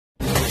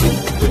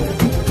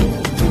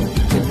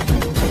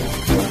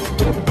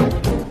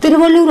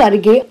திருவள்ளூர்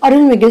அருகே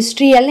அருள்மிகு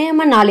ஸ்ரீ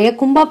ழவரம ஆலய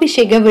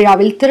கும்பாபிஷேக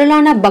விழாவில்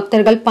திரளான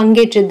பக்தர்கள்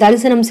பங்கேற்று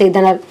தரிசனம்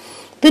செய்தனர்.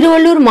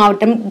 திருவள்ளூர்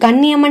மாவட்டம்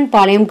கன்னியம்மன்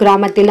பாளையம்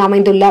கிராமத்தில்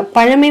அமைந்துள்ள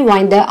பழமை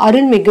வாய்ந்த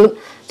அருள்மிகு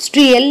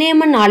ஸ்ரீ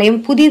ழவரம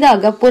ஆலயம்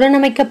புதிதாக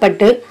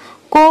புனரமைக்கப்பட்டு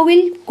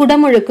கோவில்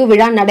குடமுழுக்கு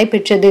விழா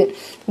நடைபெற்றது.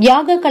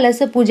 யாக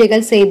கலச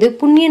பூஜைகள் செய்து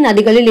புண்ணிய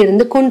நதிகளில்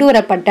இருந்து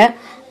கொண்டுவரப்பட்ட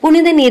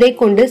புனித நீரை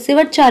கொண்டு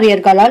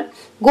சிவாச்சாரியர்களால்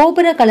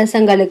கோபுர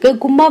கலசங்களுக்கு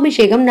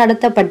கும்பாபிஷேகம்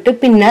நடத்தப்பட்டு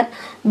பின்னர்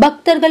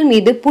பக்தர்கள்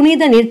மீது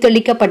புனித நீர்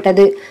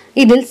தெளிக்கப்பட்டது.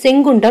 இதில்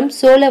செங்குன்றம்,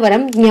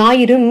 சோழவரம்,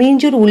 ஞாயிறு,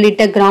 மீஞ்சூர்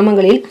உள்ளிட்ட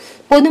கிராமங்களில்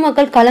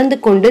பொதுமக்கள் கலந்து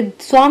கொண்டு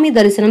சுவாமி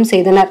தரிசனம்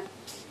செய்தனர்.